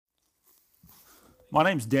My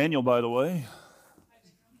name's Daniel, by the way.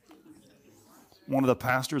 One of the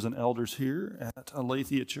pastors and elders here at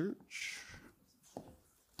Aletheia Church.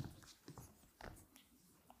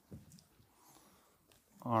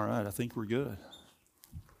 All right, I think we're good.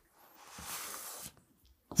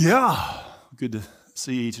 Yeah, good to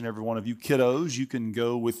see each and every one of you kiddos. You can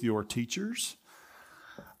go with your teachers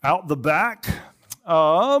out the back.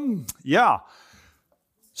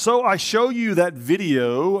 So I show you that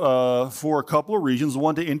video for a couple of reasons.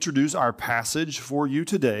 One, to introduce our passage for you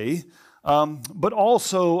today, but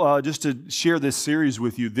also just to share this series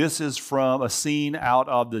with you. This is from a scene out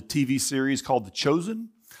of the TV series called The Chosen.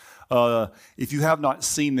 If you have not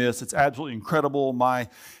seen this, it's absolutely incredible. My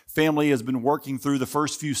family has been working through the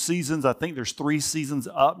first few seasons. I think there's 3 seasons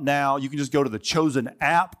up now. You can just go to the Chosen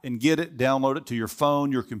app and get it, download it to your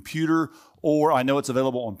phone, your computer, or I know it's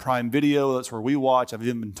available on Prime Video. That's where we watch. I've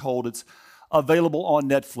even been told it's available on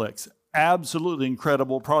Netflix. Absolutely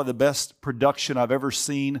incredible. Probably the best production I've ever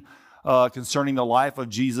seen concerning the life of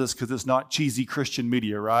Jesus, because it's not cheesy Christian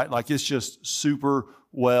media, right? Like, it's just super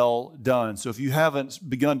well done. So if you haven't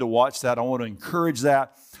begun to watch that, I want to encourage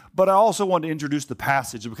that. But I also want to introduce the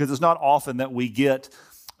passage, because it's not often that we get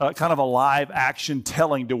kind of a live action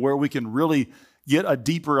telling to where we can really get a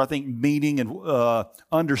deeper, I think, meaning and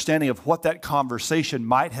understanding of what that conversation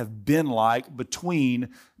might have been like between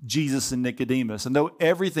Jesus and Nicodemus. And though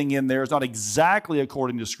everything in there is not exactly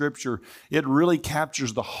according to Scripture, it really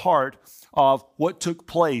captures the heart of what took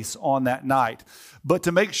place on that night. But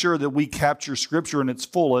to make sure that we capture Scripture in its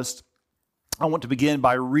fullest, I want to begin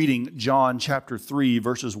by reading John chapter 3,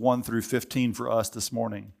 verses 1 through 15 for us this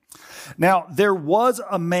morning. Now, there was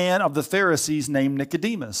a man of the Pharisees named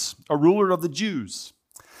Nicodemus, a ruler of the Jews.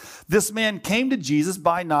 This man came to Jesus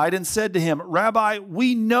by night and said to him, "Rabbi,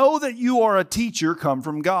 we know that you are a teacher come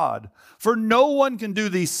from God, for no one can do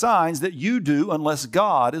these signs that you do unless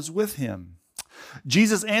God is with him."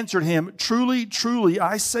 Jesus answered him, "Truly, truly,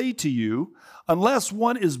 I say to you, unless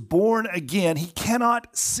one is born again, he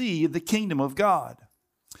cannot see the kingdom of God."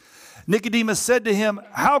 Nicodemus said to him,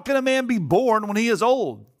 "How can a man be born when he is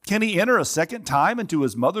old? Can he enter a second time into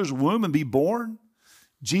his mother's womb and be born?"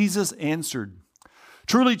 Jesus answered,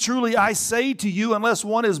 "Truly, truly, I say to you, unless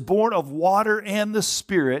one is born of water and the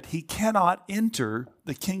Spirit, he cannot enter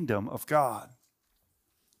the kingdom of God.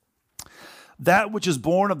 That which is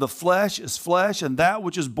born of the flesh is flesh, and that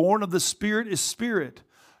which is born of the Spirit is spirit.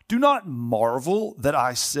 Do not marvel that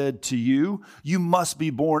I said to you, you must be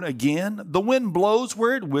born again. The wind blows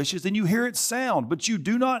where it wishes, and you hear its sound, but you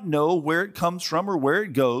do not know where it comes from or where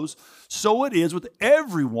it goes. So it is with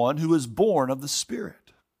everyone who is born of the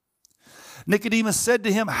Spirit." Nicodemus said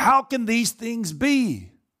to him, "How can these things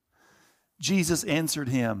be?" Jesus answered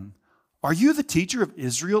him, "Are you the teacher of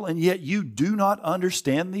Israel, and yet you do not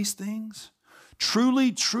understand these things?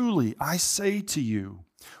 Truly, truly, I say to you,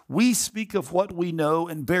 we speak of what we know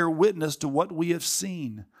and bear witness to what we have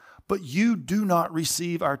seen, but you do not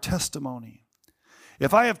receive our testimony.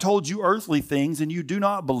 If I have told you earthly things and you do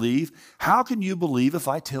not believe, how can you believe if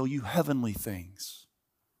I tell you heavenly things?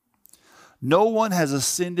 No one has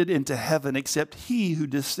ascended into heaven except he who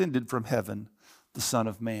descended from heaven, the Son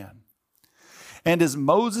of Man. And as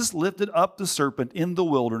Moses lifted up the serpent in the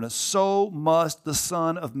wilderness, so must the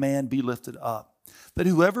Son of Man be lifted up, that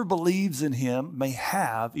whoever believes in him may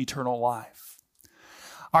have eternal life."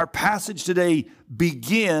 Our passage today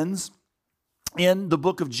begins in the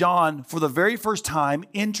book of John for the very first time,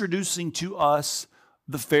 introducing to us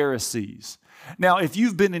the Pharisees. Now, if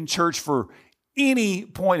you've been in church for any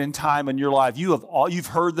point in time in your life, you've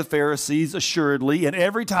heard the Pharisees assuredly, and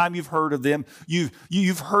every time you've heard of them,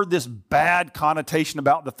 you've heard this bad connotation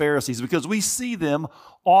about the Pharisees, because we see them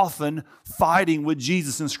often fighting with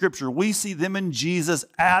Jesus in Scripture. We see them and Jesus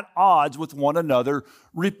at odds with one another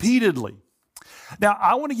repeatedly. Now,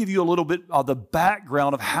 I want to give you a little bit of the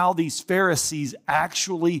background of how these Pharisees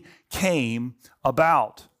actually came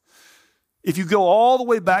about. If you go all the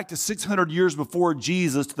way back to 600 years before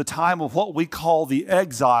Jesus, to the time of what we call the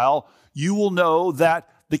exile, you will know that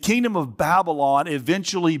the kingdom of Babylon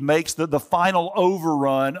eventually makes the final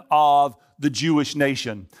overrun of the Jewish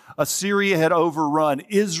nation. Assyria had overrun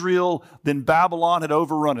Israel, then Babylon had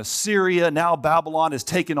overrun Assyria. Now Babylon has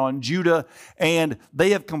taken on Judah, and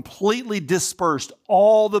they have completely dispersed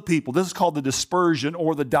all the people. This is called the dispersion,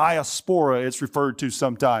 or the diaspora, it's referred to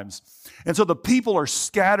sometimes. And so the people are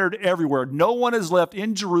scattered everywhere. No one is left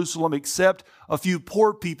in Jerusalem except a few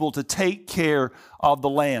poor people to take care of the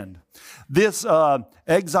land. This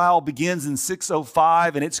exile begins in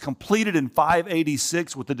 605 and it's completed in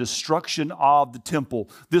 586 with the destruction of the temple.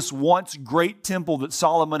 This once great temple that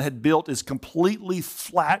Solomon had built is completely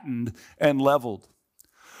flattened and leveled.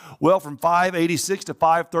 Well, from 586 to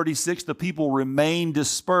 536, the people remain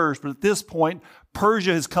dispersed. But at this point,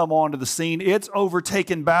 Persia has come onto the scene. It's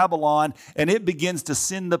overtaken Babylon, and it begins to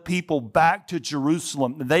send the people back to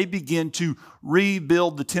Jerusalem. They begin to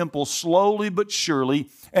rebuild the temple slowly but surely.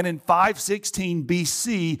 And in 516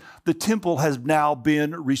 BC, the temple has now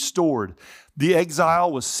been restored. The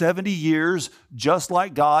exile was 70 years, just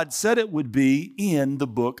like God said it would be in the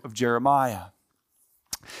book of Jeremiah.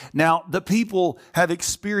 Now, the people have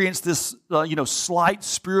experienced this, slight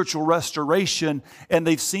spiritual restoration, and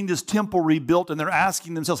they've seen this temple rebuilt, and they're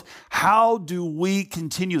asking themselves, how do we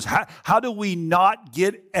continue? How do we not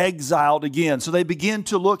get exiled again? So they begin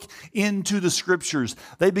to look into the scriptures.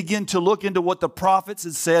 They begin to look into what the prophets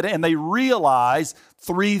had said, and they realize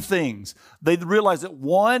three things. They realize that,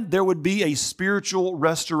 one, there would be a spiritual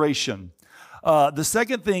restoration. The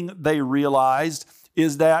second thing they realized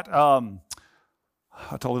is that...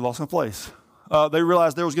 I totally lost my place. They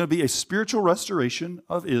realized there was going to be a spiritual restoration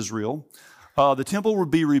of Israel. The temple would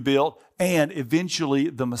be rebuilt, and eventually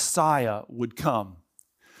the Messiah would come.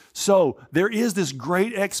 So there is this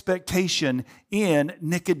great expectation in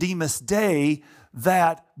Nicodemus' day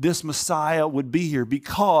that this Messiah would be here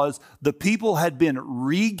because the people had been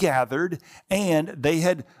regathered and they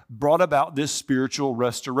had brought about this spiritual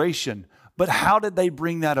restoration. But how did they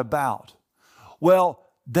bring that about? Well,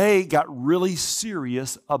 they got really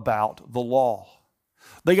serious about the law.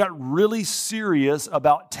 They got really serious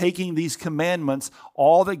about taking these commandments,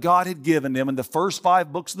 all that God had given them in the first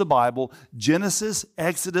 5 books of the Bible, Genesis,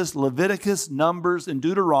 Exodus, Leviticus, Numbers, and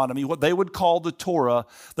Deuteronomy, what they would call the Torah.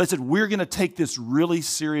 They said, we're going to take this really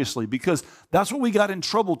seriously because that's what we got in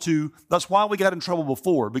trouble to. That's why we got in trouble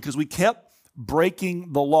before, because we kept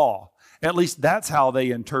breaking the law. At least that's how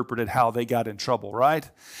they interpreted how they got in trouble, right?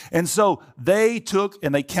 And so they took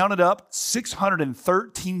and they counted up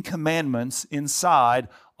 613 commandments inside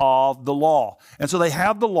of the law. And so they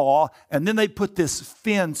have the law, and then they put this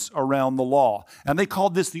fence around the law. And they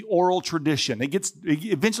called this the oral tradition. It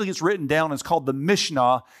eventually gets written down. It's called the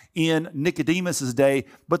Mishnah in Nicodemus' day.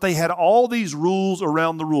 But they had all these rules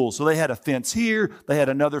around the rules. So they had a fence here. They had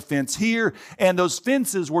another fence here. And those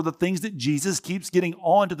fences were the things that Jesus keeps getting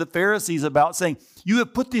on to the Pharisees about, saying, you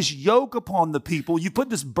have put this yoke upon the people. You put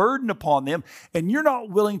this burden upon them, and you're not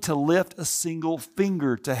willing to lift a single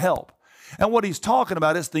finger to help. And what he's talking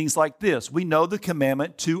about is things like this. We know the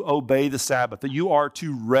commandment to obey the Sabbath, that you are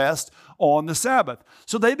to rest on the Sabbath.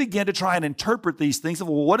 So they began to try and interpret these things.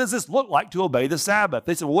 Well, what does this look like to obey the Sabbath?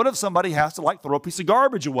 They said, well, what if somebody has to throw a piece of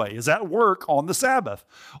garbage away? Is that work on the Sabbath?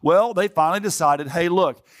 Well, they finally decided, hey,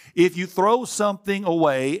 look, if you throw something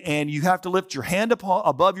away and you have to lift your hand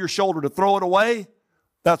above your shoulder to throw it away,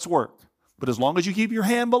 that's work. But as long as you keep your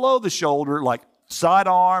hand below the shoulder, like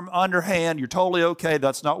sidearm, underhand, you're totally okay.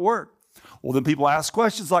 That's not work. Well, then people ask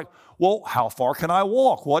questions like, well, how far can I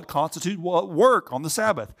walk? What constitutes work on the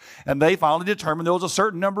Sabbath? And they finally determined there was a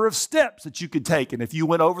certain number of steps that you could take. And if you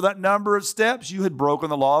went over that number of steps, you had broken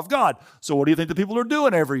the law of God. So what do you think the people are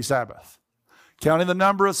doing every Sabbath? Counting the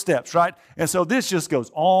number of steps, right? And so this just goes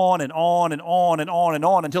on and on and on and on and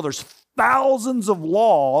on until there's thousands of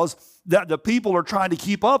laws that the people are trying to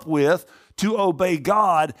keep up with to obey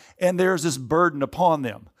God, and there's this burden upon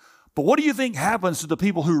them. But what do you think happens to the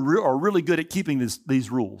people who are really good at keeping these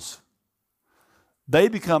rules? They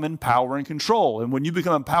become in power and control. And when you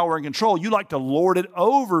become in power and control, you like to lord it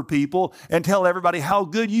over people and tell everybody how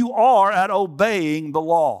good you are at obeying the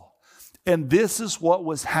law. And this is what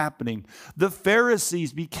was happening. The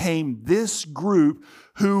Pharisees became this group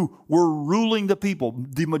who were ruling the people.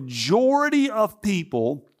 The majority of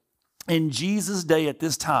people in Jesus' day at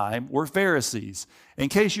this time were Pharisees. In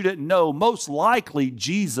case you didn't know, most likely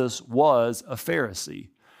Jesus was a Pharisee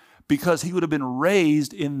because he would have been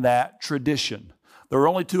raised in that tradition. There were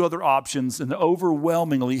only 2 other options, and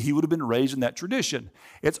overwhelmingly, he would have been raised in that tradition.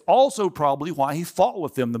 It's also probably why he fought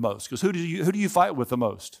with them the most, because who do you fight with the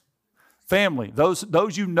most? Family.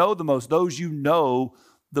 Those you know the most, those you know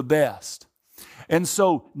the best. And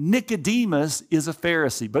so Nicodemus is a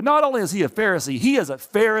Pharisee. But not only is he a Pharisee, he is a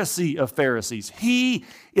Pharisee of Pharisees. He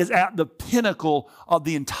is at the pinnacle of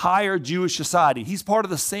the entire Jewish society. He's part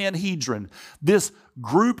of the Sanhedrin, this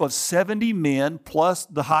group of 70 men plus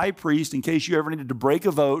the high priest, in case you ever needed to break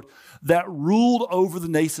a vote, that ruled over the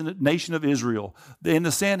nation of Israel. In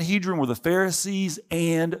the Sanhedrin were the Pharisees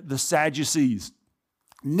and the Sadducees.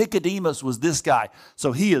 Nicodemus was this guy.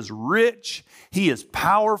 So he is rich, he is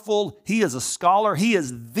powerful, he is a scholar, he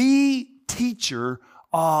is the teacher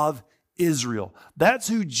of Israel. That's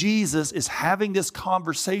who Jesus is having this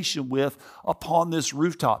conversation with upon this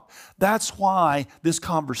rooftop. That's why this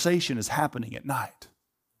conversation is happening at night.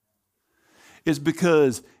 is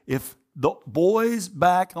because if the boys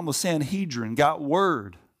back on the Sanhedrin got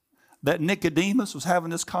word that Nicodemus was having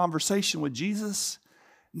this conversation with Jesus,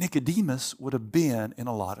 Nicodemus would have been in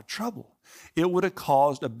a lot of trouble. It would have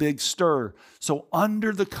caused a big stir. So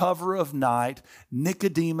under the cover of night,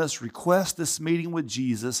 Nicodemus requests this meeting with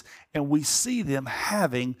Jesus, and we see them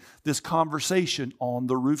having this conversation on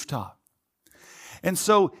the rooftop. And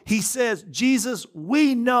so he says, Jesus,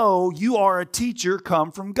 we know you are a teacher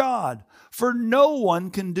come from God, for no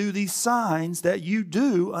one can do these signs that you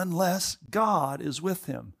do unless God is with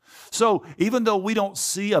him. So even though we don't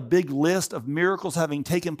see a big list of miracles having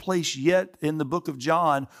taken place yet in the book of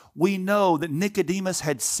John, we know that Nicodemus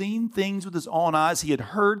had seen things with his own eyes. He had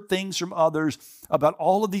heard things from others about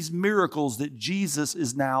all of these miracles that Jesus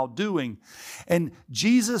is now doing. And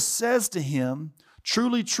Jesus says to him,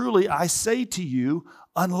 truly, truly, I say to you,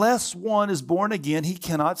 unless one is born again, he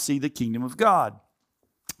cannot see the kingdom of God.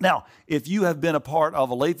 Now, if you have been a part of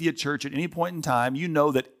Aletheia Church at any point in time, you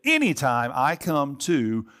know that anytime I come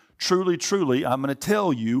to truly, truly, I'm going to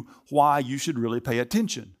tell you why you should really pay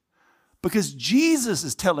attention. Because Jesus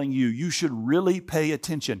is telling you you should really pay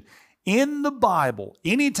attention. In the Bible,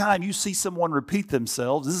 anytime you see someone repeat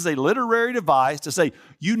themselves, this is a literary device to say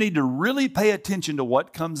you need to really pay attention to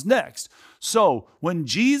what comes next. So when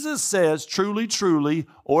Jesus says truly, truly,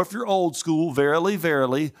 or if you're old school, verily,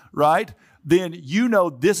 verily, right? Then you know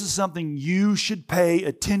this is something you should pay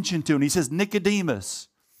attention to. And he says, Nicodemus,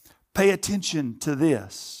 pay attention to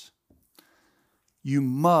this. You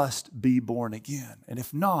must be born again. And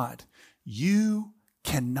if not, you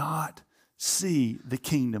cannot see the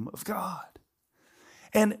kingdom of God.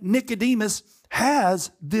 And Nicodemus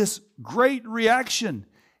has this great reaction.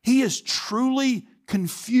 He is truly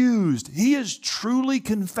confused. He is truly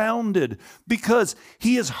confounded because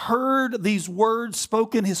he has heard these words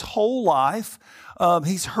spoken his whole life.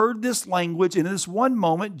 He's heard this language, and in this one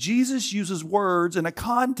moment, Jesus uses words in a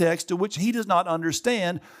context to which he does not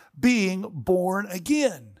understand, being born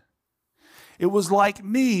again. It was like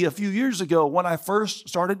me a few years ago when I first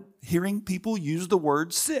started hearing people use the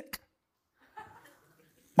word sick.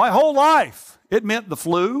 My whole life, it meant the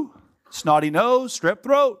flu, snotty nose, strep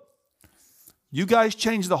throat. You guys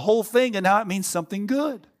changed the whole thing, and now it means something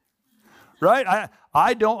good, right?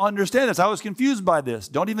 I don't understand this. I was confused by this.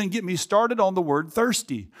 Don't even get me started on the word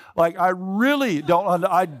thirsty. Like, I really don't,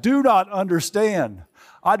 I do not understand.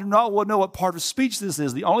 I do not know what part of speech this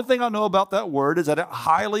is. The only thing I know about that word is that it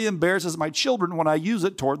highly embarrasses my children when I use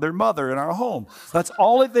it toward their mother in our home. That's the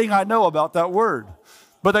only thing I know about that word.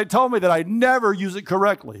 But they told me that I never use it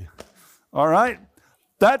correctly. All right?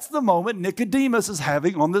 That's the moment Nicodemus is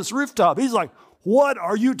having on this rooftop. He's like, what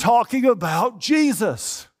are you talking about,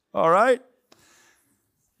 Jesus? All right?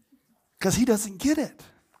 Because he doesn't get it.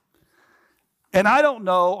 And I don't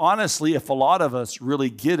know, honestly, if a lot of us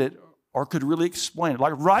really get it or could really explain it.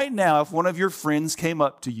 Like right now, if one of your friends came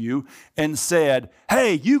up to you and said,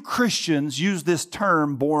 hey, you Christians use this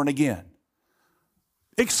term born again.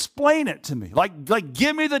 Explain it to me. Like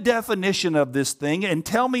give me the definition of this thing and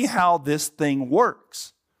tell me how this thing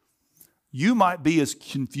works. You might be as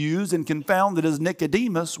confused and confounded as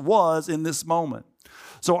Nicodemus was in this moment.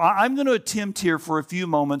 So I'm going to attempt here for a few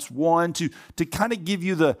moments, one, to kind of give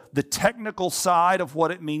you the technical side of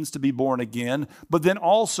what it means to be born again, but then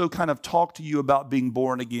also kind of talk to you about being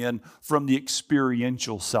born again from the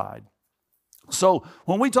experiential side. So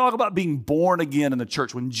when we talk about being born again in the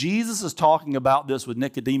church, when Jesus is talking about this with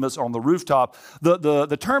Nicodemus on the rooftop,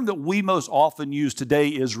 the term that we most often use today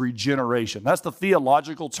is regeneration. That's the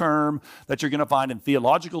theological term that you're going to find in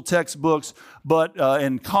theological textbooks, but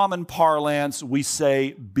in common parlance, we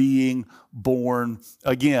say being born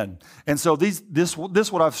again. And so this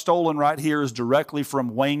what I've stolen right here is directly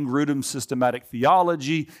from Wayne Grudem's Systematic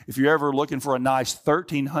Theology. If you're ever looking for a nice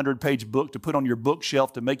 1,300-page book to put on your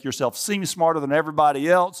bookshelf to make yourself seem smarter than everybody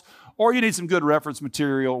else, or you need some good reference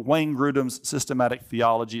material, Wayne Grudem's Systematic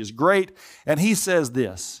Theology is great. And he says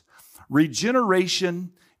this: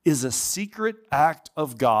 regeneration is a secret act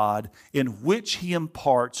of God in which he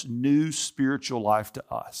imparts new spiritual life to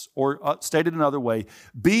us. Or stated another way,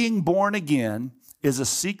 being born again is a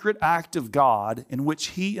secret act of God in which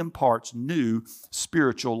he imparts new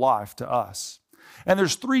spiritual life to us. And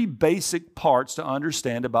there's three basic parts to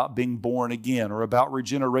understand about being born again or about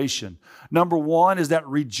regeneration. Number one is that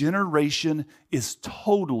regeneration is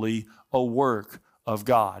totally a work of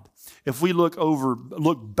God. If we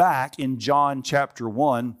look back in John chapter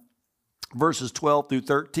 1, verses 12 through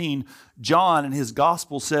 13, John in his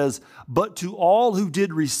gospel says, "But to all who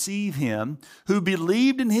did receive him, who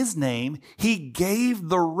believed in his name, he gave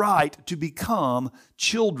the right to become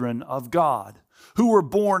children of God, who were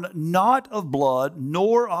born not of blood,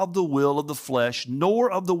 nor of the will of the flesh,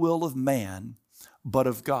 nor of the will of man, but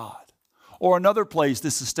of God. Or another place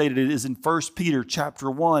this is stated, it is in 1 Peter chapter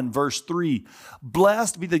 1, verse 3.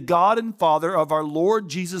 Blessed be the God and Father of our Lord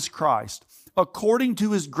Jesus Christ. According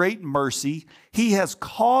to his great mercy, he has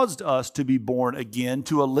caused us to be born again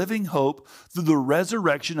to a living hope through the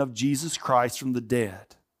resurrection of Jesus Christ from the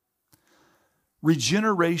dead.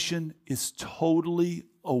 Regeneration is totally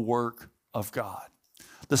a work of God.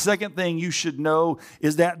 The second thing you should know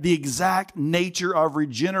is that the exact nature of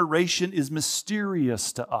regeneration is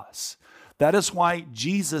mysterious to us. That is why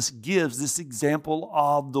Jesus gives this example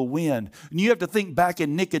of the wind. And you have to think back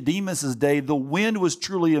in Nicodemus' day, the wind was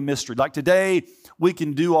truly a mystery. Like today, we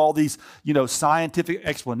can do all these, scientific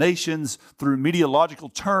explanations through meteorological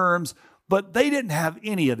terms, but they didn't have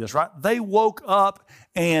any of this, right? They woke up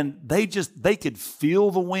and they could feel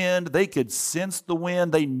the wind. They could sense the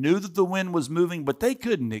wind. They knew that the wind was moving, but they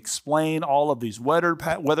couldn't explain all of these weather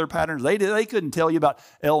patterns. They couldn't tell you about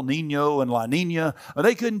El Nino and La Nina. Or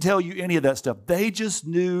they couldn't tell you any of that stuff. They just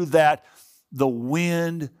knew that the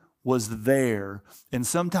wind was there. And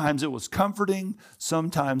sometimes it was comforting.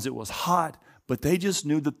 Sometimes it was hot. But they just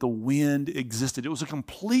knew that the wind existed. It was a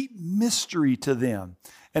complete mystery to them.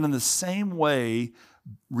 And in the same way,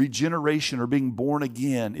 regeneration or being born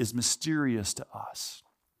again is mysterious to us.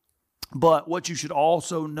 But what you should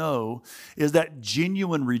also know is that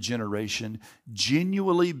genuine regeneration,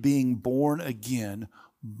 genuinely being born again,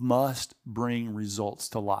 must bring results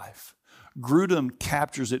to life. Grudem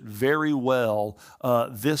captures it very well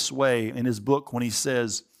this way in his book when he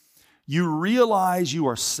says, "You realize you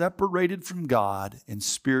are separated from God and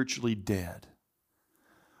spiritually dead.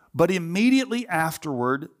 But immediately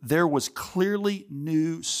afterward, there was clearly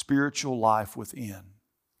new spiritual life within.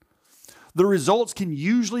 The results can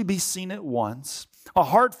usually be seen at once: a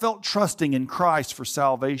heartfelt trusting in Christ for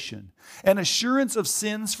salvation, an assurance of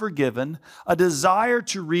sins forgiven, a desire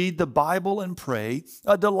to read the Bible and pray,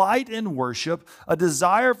 a delight in worship, a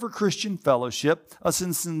desire for Christian fellowship, a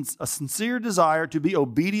sincere desire to be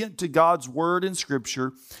obedient to God's word and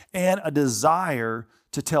Scripture, and a desire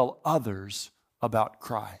to tell others about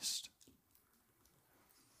Christ."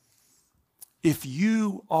 If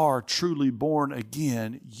you are truly born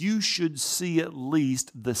again, you should see at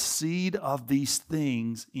least the seed of these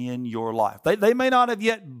things in your life. They may not have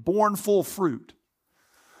yet borne full fruit,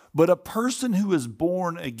 but a person who is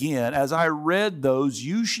born again, as I read those,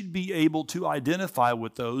 you should be able to identify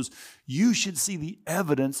with those. You should see the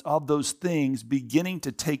evidence of those things beginning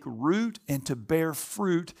to take root and to bear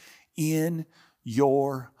fruit in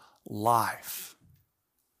your life.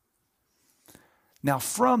 Now,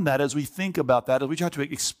 from that, as we think about that, as we try to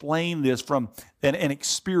explain this from an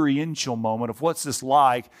experiential moment of what's this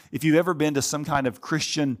like, if you've ever been to some kind of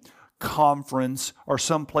Christian conference or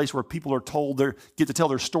some place where people are told they get to tell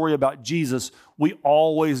their story about Jesus, we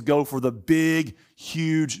always go for the big,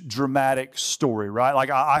 huge, dramatic story, right?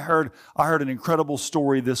 Like I heard an incredible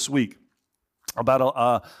story this week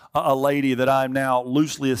about a lady that I'm now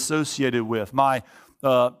loosely associated with.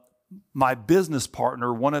 My business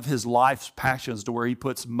partner, one of his life's passions, to where he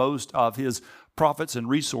puts most of his profits and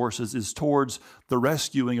resources, is towards the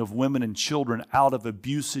rescuing of women and children out of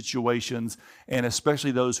abuse situations, and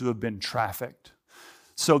especially those who have been trafficked.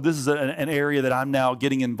 So this is an area that I'm now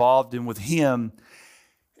getting involved in with him.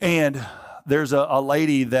 And there's a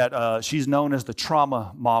lady that she's known as the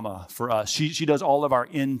trauma mama for us. She does all of our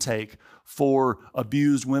intake for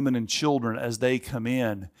abused women and children as they come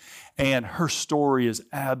in. And her story is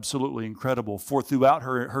absolutely incredible. For throughout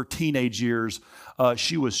her teenage years,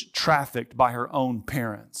 she was trafficked by her own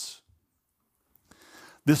parents.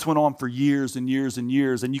 This went on for years and years and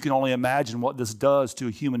years, and you can only imagine what this does to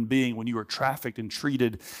a human being when you are trafficked and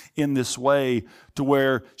treated in this way, to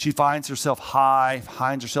where she finds herself high,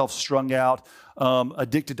 finds herself strung out,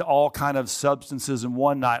 addicted to all kind of substances, and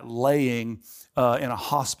one night laying in a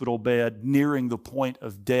hospital bed nearing the point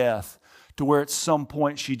of death, to where at some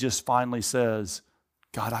point she just finally says,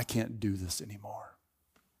 "God, I can't do this anymore.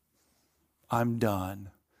 I'm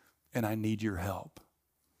done, and I need your help."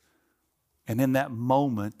 And in that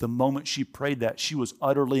moment, the moment she prayed that, she was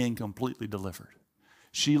utterly and completely delivered.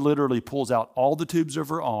 She literally pulls out all the tubes of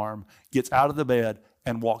her arm, gets out of the bed,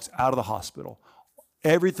 and walks out of the hospital.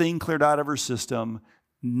 Everything cleared out of her system,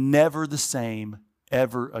 never the same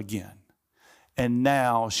ever again. And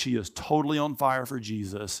now she is totally on fire for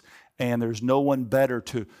Jesus, and there's no one better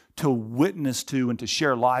to witness to and to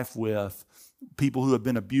share life with people who have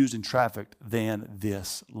been abused and trafficked than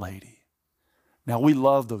this lady. Now, we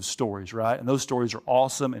love those stories, right? And those stories are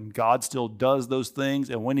awesome, and God still does those things,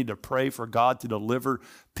 and we need to pray for God to deliver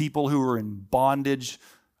people who are in bondage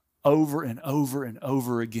over and over and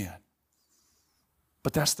over again.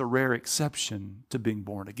 But that's the rare exception to being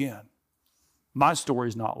born again. My story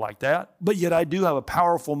is not like that, but yet I do have a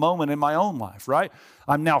powerful moment in my own life, right?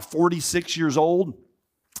 I'm now 46 years old.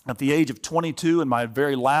 At the age of 22, in my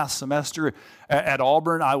very last semester at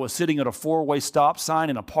Auburn, I was sitting at a four-way stop sign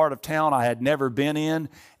in a part of town I had never been in,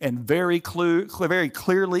 and very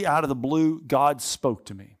clearly out of the blue, God spoke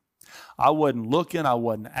to me. I wasn't looking, I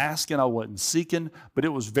wasn't asking, I wasn't seeking, but it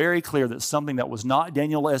was very clear that something that was not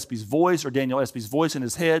Daniel Espy's voice or Daniel Espy's voice in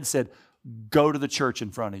his head said, go to the church in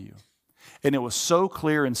front of you. And it was so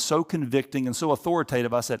clear and so convicting and so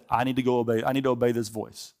authoritative, I said, I need to obey this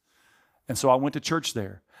voice. And so I went to church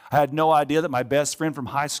there. I had no idea that my best friend from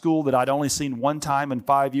high school that I'd only seen one time in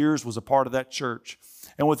 5 years was a part of that church.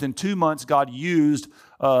 And within 2 months, God used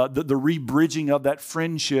the re-bridging of that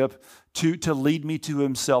friendship to lead me to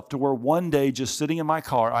himself, to where one day, just sitting in my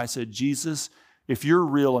car, I said, Jesus, if you're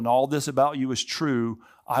real and all this about you is true,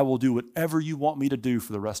 I will do whatever you want me to do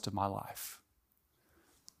for the rest of my life.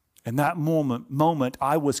 In that moment,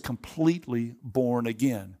 I was completely born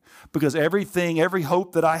again. Because every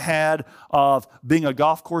hope that I had of being a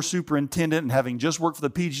golf course superintendent and having just worked for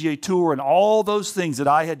the PGA Tour and all those things that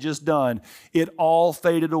I had just done, it all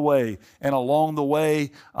faded away. And along the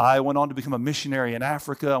way, I went on to become a missionary in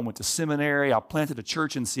Africa. I went to seminary. I planted a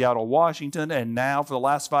church in Seattle, Washington. And now, for the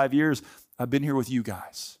last 5 years, I've been here with you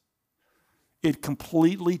guys. It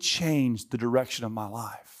completely changed the direction of my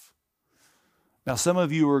life. Now, some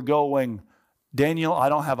of you are going, Daniel, I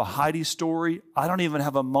don't have a Heidi story. I don't even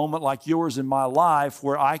have a moment like yours in my life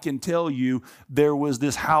where I can tell you there was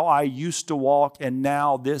this how I used to walk and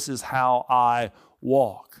now this is how I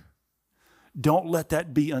walk. Don't let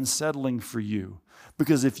that be unsettling for you.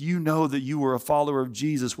 Because if you know that you were a follower of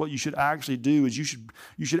Jesus, what you should actually do is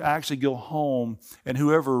you should actually go home, and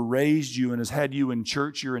whoever raised you and has had you in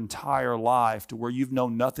church your entire life to where you've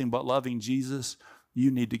known nothing but loving Jesus, you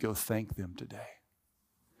need to go thank them today.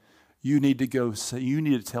 You need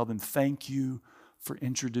to tell them, thank you for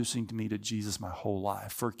introducing me to Jesus my whole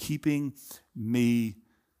life, for keeping me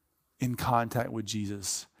in contact with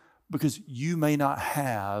Jesus. Because you may not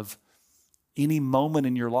have any moment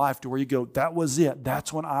in your life to where you go, that was it.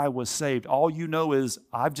 That's when I was saved. All you know is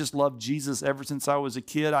I've just loved Jesus ever since I was a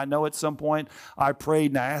kid. I know at some point I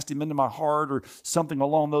prayed and I asked him into my heart or something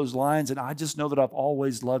along those lines, and I just know that I've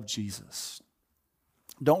always loved Jesus.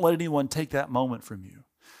 Don't let anyone take that moment from you.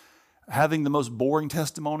 Having the most boring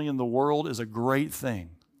testimony in the world is a great thing.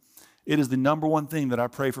 It is the number one thing that I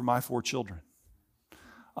pray for my 4 children.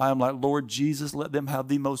 I am like, Lord Jesus, let them have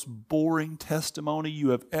the most boring testimony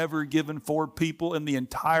you have ever given 4 people in the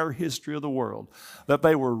entire history of the world. That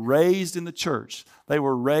they were raised in the church. They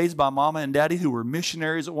were raised by mama and daddy who were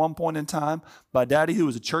missionaries at one point in time, by daddy who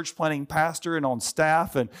was a church planting pastor and on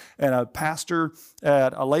staff and a pastor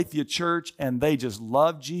at Aletheia Church, and they just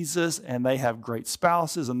love Jesus, and they have great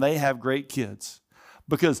spouses, and they have great kids.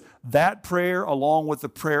 Because that prayer, along with the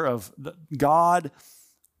prayer of God,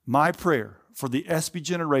 my prayer for the Espy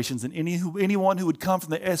generations and anyone who would come from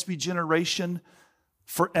the Espy generation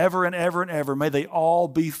forever and ever and ever, may they all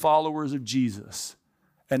be followers of Jesus.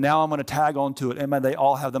 And now I'm going to tag on to it, and may they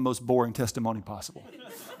all have the most boring testimony possible.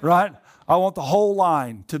 Right? I want the whole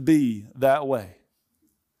line to be that way.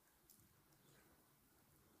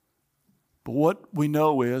 But what we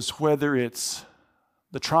know is whether it's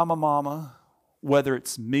the trauma mama, whether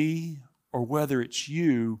it's me, or whether it's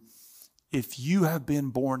you, if you have been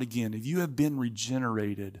born again, if you have been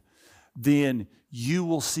regenerated, then you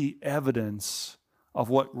will see evidence of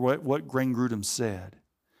what Greg Grudem said.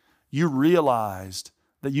 You realized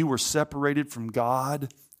that you were separated from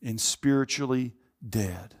God and spiritually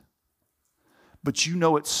dead. But you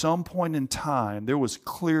know at some point in time, there was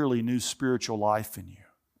clearly new spiritual life in you.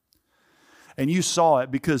 And you saw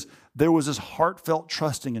it because there was this heartfelt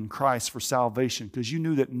trusting in Christ for salvation, because you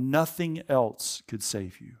knew that nothing else could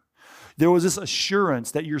save you. There was this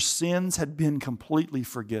assurance that your sins had been completely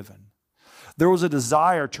forgiven. There was a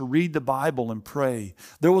desire to read the Bible and pray.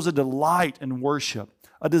 There was a delight in worship,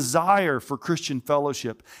 a desire for Christian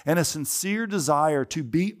fellowship, and a sincere desire to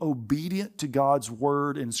be obedient to God's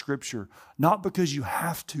word in Scripture. Not because you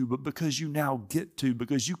have to, but because you now get to,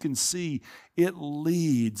 because you can see it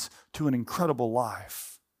leads to an incredible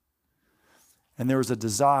life. And there was a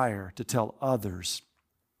desire to tell others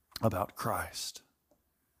about Christ.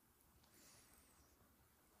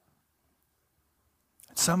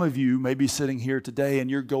 Some of you may be sitting here today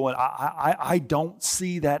and you're going, I don't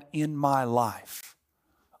see that in my life.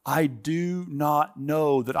 I do not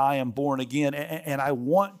know that I am born again. And I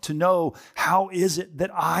want to know, how is it that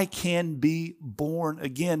I can be born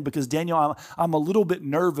again? Because Daniel, I'm a little bit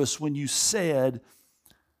nervous when you said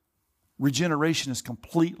regeneration is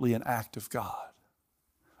completely an act of God.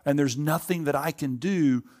 And there's nothing that I can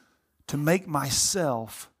do to make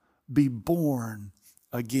myself be born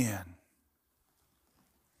again.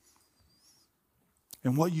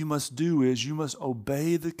 And what you must do is you must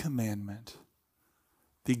obey the commandment,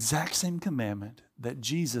 the exact same commandment that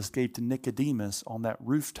Jesus gave to Nicodemus on that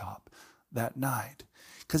rooftop that night.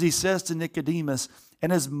 Because he says to Nicodemus,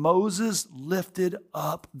 and as Moses lifted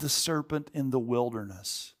up the serpent in the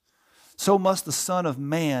wilderness, so must the Son of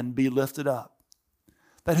Man be lifted up,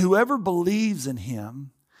 that whoever believes in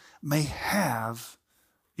him may have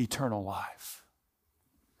eternal life.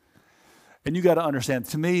 And you got to understand,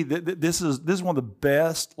 to me, this is one of the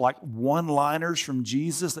best one-liners from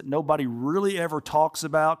Jesus that nobody really ever talks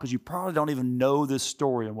about, because you probably don't even know this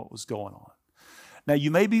story and what was going on. Now,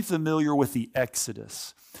 you may be familiar with the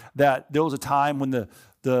Exodus, that there was a time when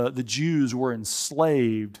the Jews were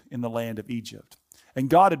enslaved in the land of Egypt. And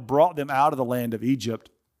God had brought them out of the land of Egypt.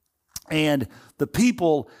 And the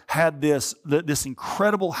people had this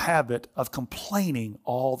incredible habit of complaining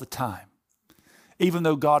all the time, even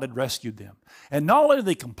though God had rescued them. And not only did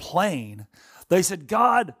they complain, they said,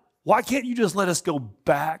 God, why can't you just let us go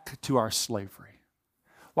back to our slavery?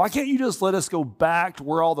 Why can't you just let us go back to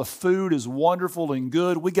where all the food is wonderful and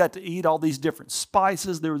good? We got to eat all these different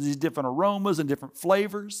spices. There were these different aromas and different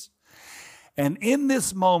flavors. And in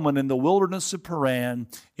this moment in the wilderness of Paran,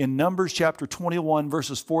 in Numbers chapter 21,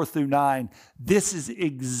 verses 4 through 9, this is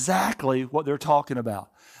exactly what they're talking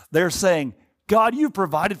about. They're saying, God, you've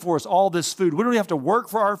provided for us all this food. We don't have to work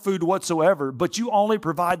for our food whatsoever, but you only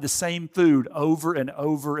provide the same food over and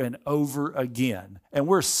over and over again. And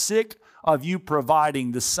we're sick of you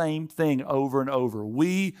providing the same thing over and over.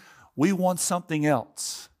 We want something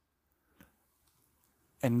else.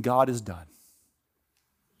 And God is done.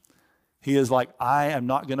 He is like, I am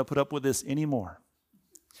not going to put up with this anymore.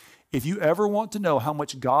 If you ever want to know how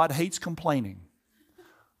much God hates complaining,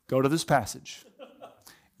 go to this passage.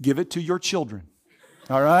 Give it to your children.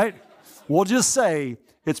 All right? We'll just say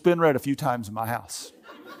it's been read a few times in my house.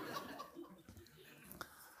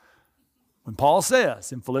 When Paul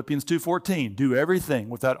says in Philippians 2:14, do everything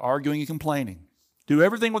without arguing and complaining. Do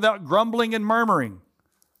everything without grumbling and murmuring.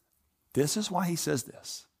 This is why he says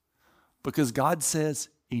this. Because God says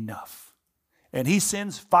enough. And he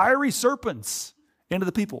sends fiery serpents into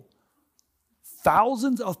the people.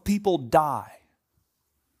 Thousands of people die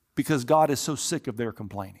because God is so sick of their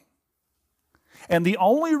complaining. And the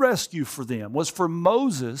only rescue for them was for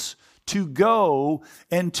Moses to go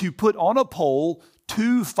and to put on a pole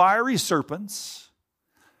 2 fiery serpents,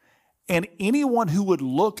 and anyone who would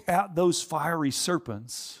look at those fiery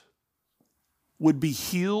serpents would be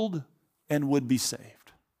healed and would be saved.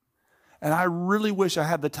 And I really wish I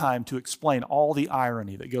had the time to explain all the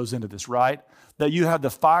irony that goes into this, right? That you have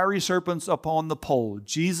the fiery serpents upon the pole,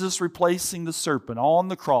 Jesus replacing the serpent on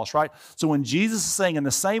the cross, right? So when Jesus is saying in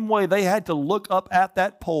the same way they had to look up at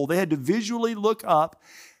that pole, they had to visually look up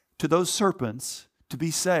to those serpents to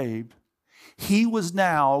be saved, he was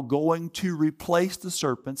now going to replace the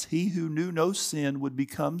serpents. He who knew no sin would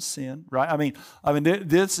become sin, right? I mean,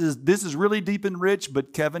 this is really deep and rich,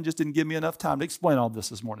 but Kevin just didn't give me enough time to explain all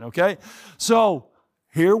this morning, okay? So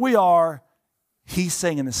here we are. He's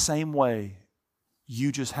saying in the same way,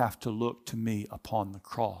 you just have to look to me upon the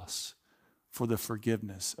cross for the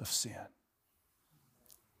forgiveness of sin.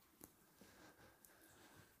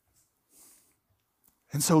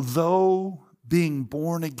 And so though being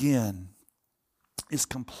born again is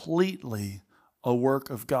completely a work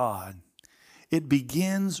of God, it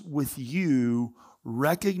begins with you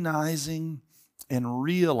recognizing and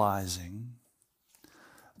realizing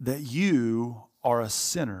that you are a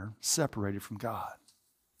sinner separated from God.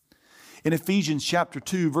 In Ephesians chapter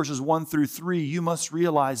 2, verses 1 through 3, you must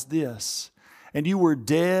realize this. And you were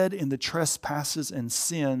dead in the trespasses and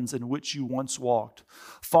sins in which you once walked,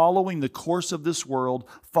 following the course of this world,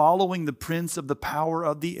 following the prince of the power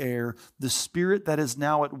of the air, the spirit that is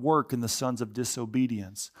now at work in the sons of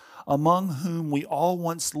disobedience, among whom we all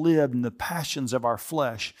once lived in the passions of our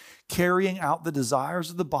flesh, carrying out the desires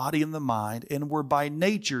of the body and the mind, and were by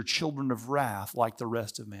nature children of wrath like the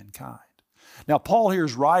rest of mankind. Now, Paul here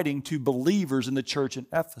is writing to believers in the church in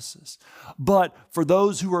Ephesus. But for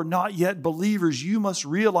those who are not yet believers, you must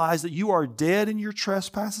realize that you are dead in your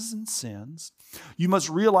trespasses and sins. You must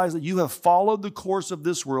realize that you have followed the course of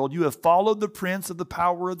this world. You have followed the prince of the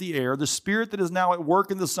power of the air, the spirit that is now at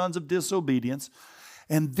work in the sons of disobedience.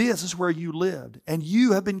 And this is where you lived. And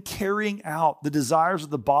you have been carrying out the desires of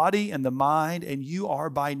the body and the mind, and you are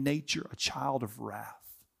by nature a child of wrath.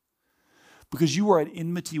 Because you are at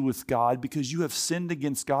enmity with God, because you have sinned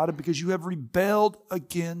against God, and because you have rebelled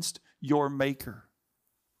against your Maker.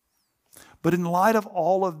 But in light of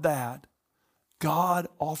all of that, God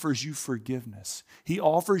offers you forgiveness. He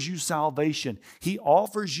offers you salvation. He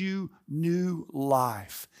offers you new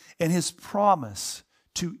life. And His promise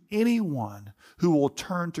to anyone who will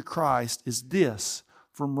turn to Christ is this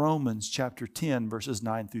from Romans chapter 10, verses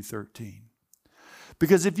 9 through 13.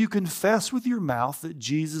 Because if you confess with your mouth that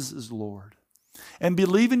Jesus is Lord and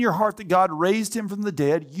believe in your heart that God raised Him from the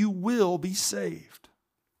dead, you will be saved.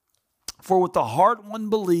 For with the heart one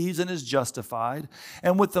believes and is justified,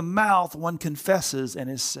 and with the mouth one confesses and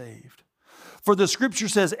is saved. For the Scripture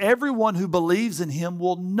says, everyone who believes in Him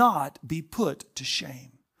will not be put to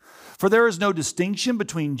shame. For there is no distinction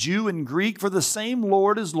between Jew and Greek, for the same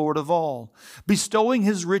Lord is Lord of all, bestowing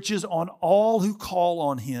His riches on all who call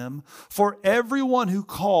on Him. For everyone who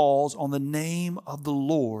calls on the name of the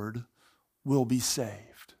Lord will be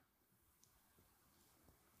saved.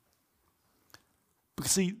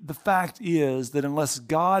 Because see, the fact is that unless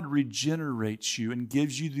God regenerates you and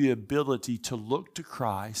gives you the ability to look to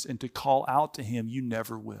Christ and to call out to Him, you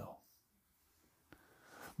never will.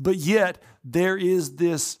 But yet, there is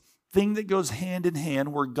this thing that goes hand in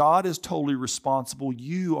hand where God is totally responsible.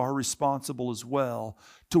 You are responsible as well,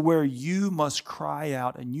 to where you must cry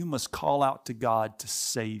out and you must call out to God to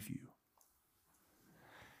save you.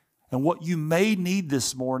 And what you may need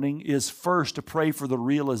this morning is first to pray for the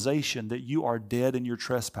realization that you are dead in your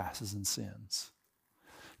trespasses and sins.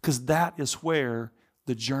 Because that is where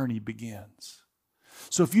the journey begins.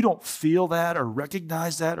 So if you don't feel that or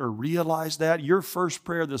recognize that or realize that, your first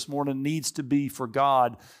prayer this morning needs to be for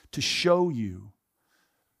God to show you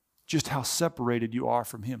just how separated you are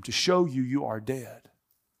from Him, to show you you are dead.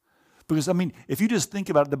 Because, I mean, if you just think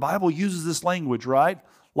about it, the Bible uses this language, right?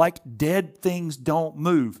 Like dead things don't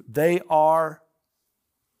move. They are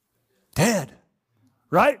dead,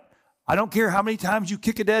 right? I don't care how many times you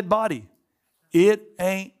kick a dead body. It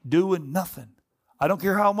ain't doing nothing. I don't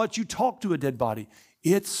care how much you talk to a dead body.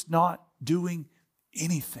 It's not doing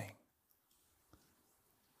anything.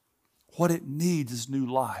 What it needs is new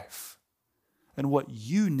life. And what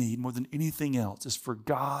you need more than anything else is for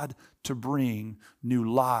God to bring new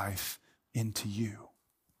life into you.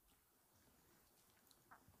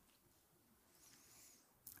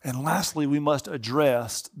 And lastly, we must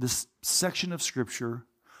address this section of Scripture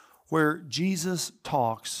where Jesus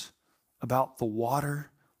talks about the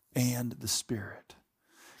water and the Spirit.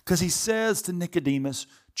 Because He says to Nicodemus,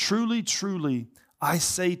 truly, truly, I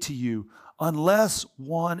say to you, unless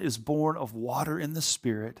one is born of water and the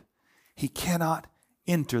Spirit, he cannot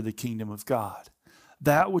enter the kingdom of God.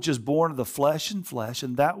 That which is born of the flesh and flesh,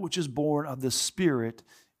 and that which is born of the Spirit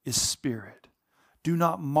is spirit. Do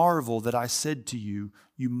not marvel that I said to you,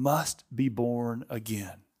 you must be born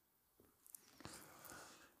again.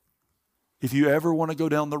 If you ever want to go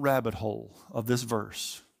down the rabbit hole of this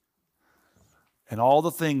verse and all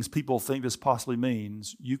the things people think this possibly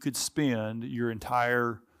means, you could spend your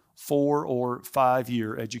entire 4 or 5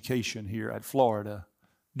 year education here at Florida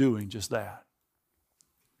doing just that.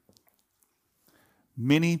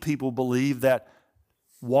 Many people believe that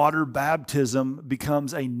water baptism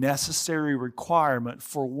becomes a necessary requirement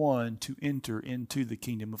for one to enter into the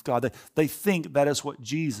kingdom of God. They think that is what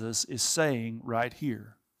Jesus is saying right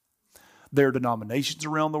here. There are denominations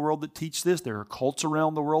around the world that teach this. There are cults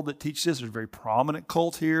around the world that teach this. There's a very prominent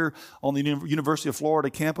cult here on the University of Florida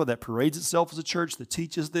campus that parades itself as a church that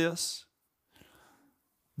teaches this.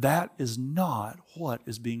 That is not what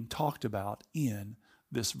is being talked about in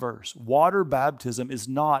this verse. Water baptism is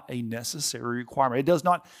not a necessary requirement. It does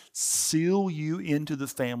not seal you into the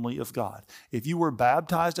family of God. If you were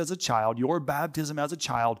baptized as a child, your baptism as a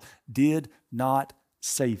child did not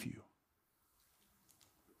save you.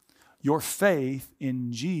 Your faith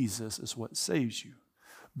in Jesus is what saves you.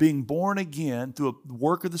 Being born again through a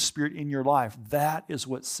work of the Spirit in your life, that is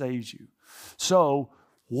what saves you. So,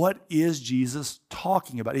 what is Jesus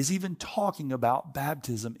talking about? He's even talking about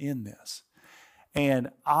baptism in this. And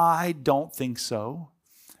I don't think so.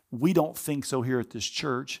 We don't think so here at this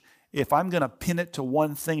church. If I'm going to pin it to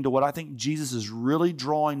one thing, to what I think Jesus is really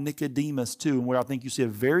drawing Nicodemus to, and where I think you see a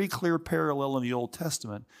very clear parallel in the Old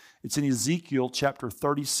Testament, it's in Ezekiel chapter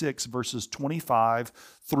 36, verses 25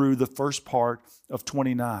 through the first part of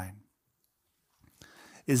 29.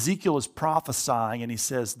 Ezekiel is prophesying, and he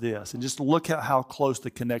says this, and just look at how close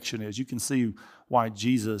the connection is. You can see why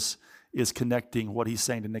Jesus is connecting what he's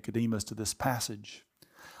saying to Nicodemus to this passage.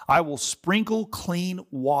 I will sprinkle clean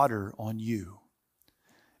water on you,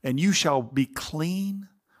 and you shall be clean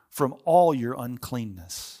from all your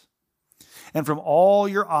uncleanness. And from all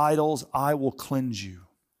your idols I will cleanse you.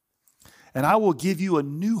 And I will give you a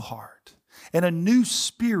new heart, and a new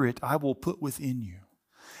spirit I will put within you.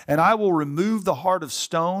 And I will remove the heart of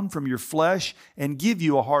stone from your flesh and give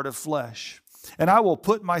you a heart of flesh. And I will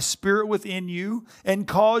put my spirit within you and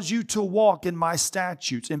cause you to walk in my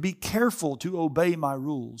statutes and be careful to obey my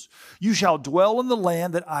rules. You shall dwell in the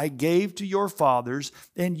land that I gave to your fathers,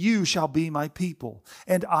 and you shall be my people.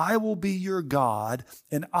 And I will be your God,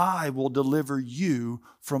 and I will deliver you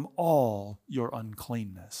from all your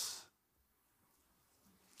uncleanness.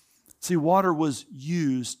 See, water was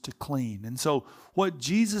used to clean. And so what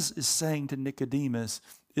Jesus is saying to Nicodemus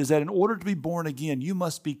is that in order to be born again, you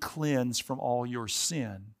must be cleansed from all your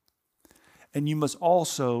sin. And you must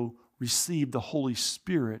also receive the Holy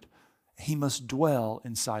Spirit. He must dwell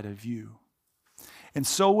inside of you. And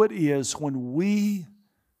so it is when we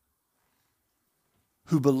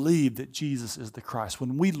who believe that Jesus is the Christ,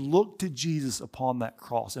 when we look to Jesus upon that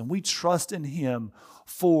cross and we trust in Him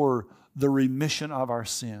for the remission of our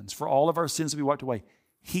sins, for all of our sins to be wiped away,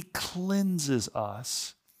 He cleanses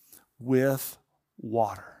us with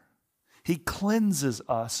water. He cleanses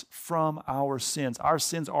us from our sins. Our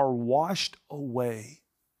sins are washed away.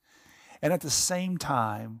 And at the same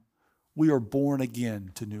time, we are born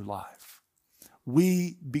again to new life.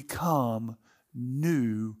 We become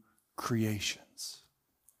new creations.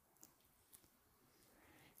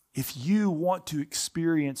 If you want to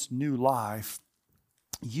experience new life,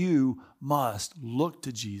 you must look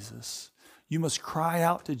to Jesus. You must cry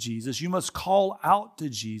out to Jesus. You must call out to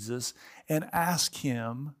Jesus and ask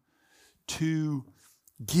Him to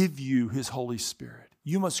give you His Holy Spirit.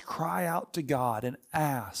 You must cry out to God and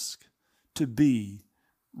ask to be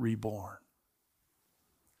reborn.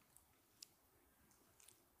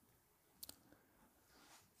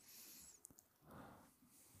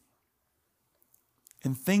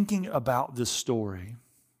 In thinking about this story,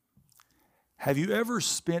 have you ever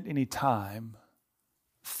spent any time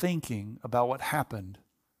thinking about what happened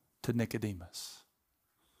to Nicodemus?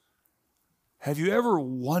 Have you ever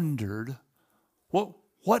wondered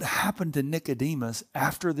what happened to Nicodemus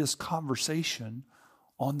after this conversation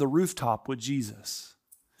on the rooftop with Jesus?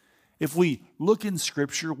 If we look in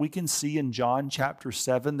Scripture, we can see in John chapter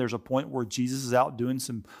 7, there's a point where Jesus is out doing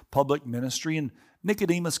some public ministry, and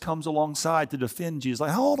Nicodemus comes alongside to defend Jesus.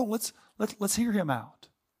 Like, hold on, let's hear him out.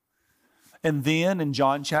 And then in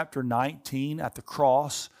John chapter 19 at the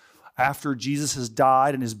cross, after Jesus has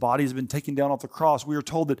died and his body has been taken down off the cross, we are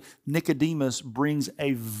told that Nicodemus brings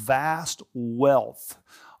a vast wealth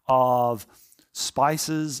of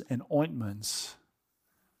spices and ointments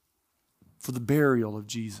for the burial of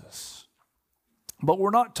Jesus. But we're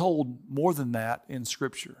not told more than that in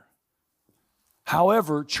Scripture.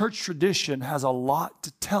 However, church tradition has a lot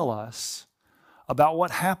to tell us about what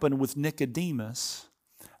happened with Nicodemus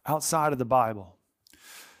outside of the Bible.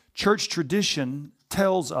 Church tradition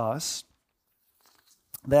tells us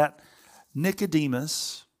that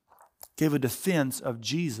Nicodemus gave a defense of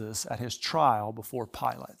Jesus at his trial before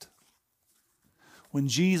Pilate. When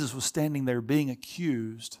Jesus was standing there being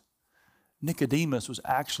accused, Nicodemus was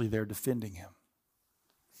actually there defending him.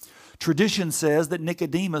 Tradition says that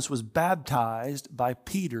Nicodemus was baptized by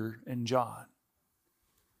Peter and John.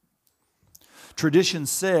 Tradition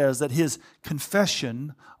says that his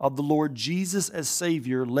confession of the Lord Jesus as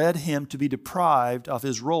Savior led him to be deprived of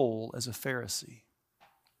his role as a Pharisee.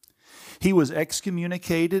 He was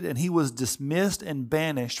excommunicated and he was dismissed and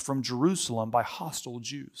banished from Jerusalem by hostile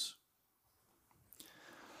Jews.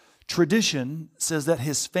 Tradition says that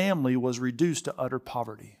his family was reduced to utter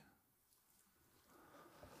poverty.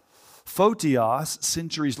 Photios,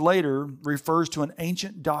 centuries later, refers to an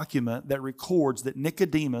ancient document that records that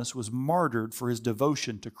Nicodemus was martyred for his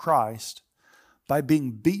devotion to Christ by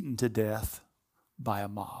being beaten to death by a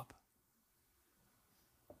mob.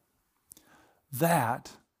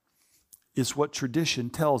 That is what tradition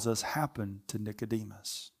tells us happened to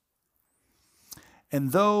Nicodemus.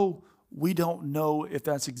 And though we don't know if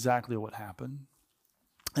that's exactly what happened,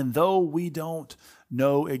 and though we don't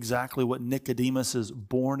know exactly what Nicodemus's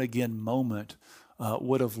born-again moment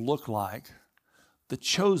would have looked like, The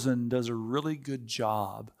Chosen does a really good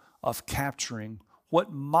job of capturing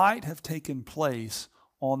what might have taken place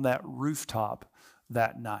on that rooftop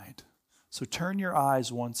that night. So turn your eyes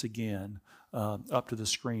once again up to the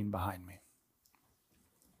screen behind me.